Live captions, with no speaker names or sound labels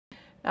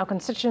Now,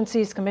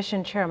 Constituency's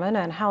Commission Chairman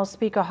and House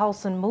Speaker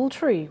Halson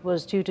Moultrie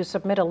was due to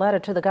submit a letter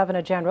to the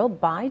Governor General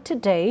by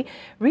today,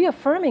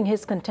 reaffirming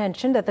his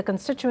contention that the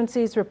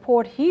constituency's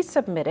report he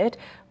submitted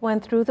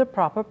went through the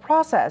proper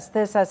process.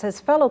 This as his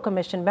fellow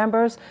Commission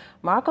members,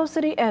 Marco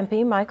City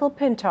MP Michael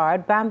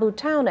Pintard, Bamboo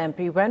Town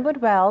MP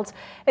Renwood Wells,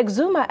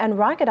 Exuma and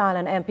Ragged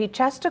Island MP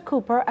Chester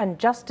Cooper and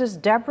Justice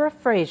Deborah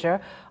Fraser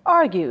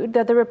argued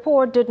that the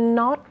report did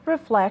not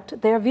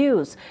reflect their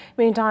views.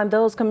 Meantime,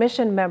 those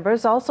Commission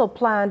members also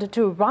planned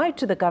to write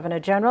to the Governor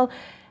General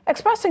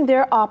expressing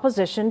their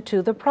opposition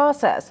to the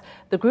process.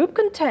 The group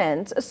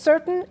contends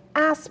certain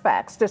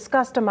aspects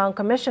discussed among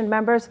Commission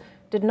members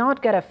did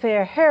not get a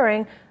fair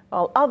hearing,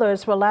 while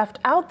others were left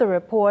out the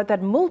report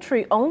that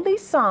Moultrie only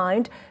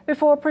signed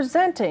before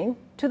presenting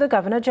to the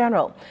Governor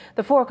General.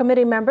 The 4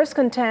 committee members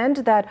contend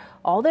that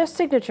all their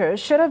signatures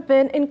should have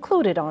been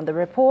included on the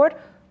report.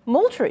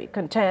 Moultrie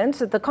contends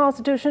that the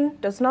Constitution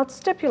does not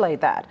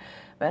stipulate that.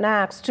 When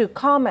asked to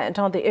comment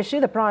on the issue,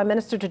 the Prime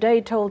Minister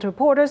today told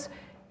reporters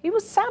he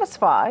was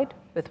satisfied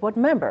with what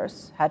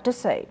members had to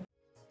say.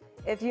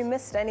 If you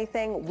missed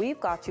anything, we've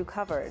got you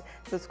covered.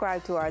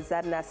 Subscribe to our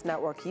ZNS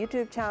Network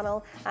YouTube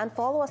channel and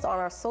follow us on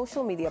our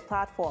social media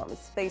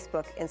platforms,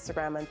 Facebook,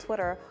 Instagram, and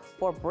Twitter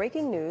for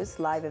breaking news,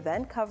 live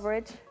event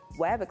coverage,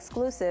 web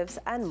exclusives,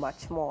 and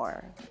much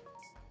more.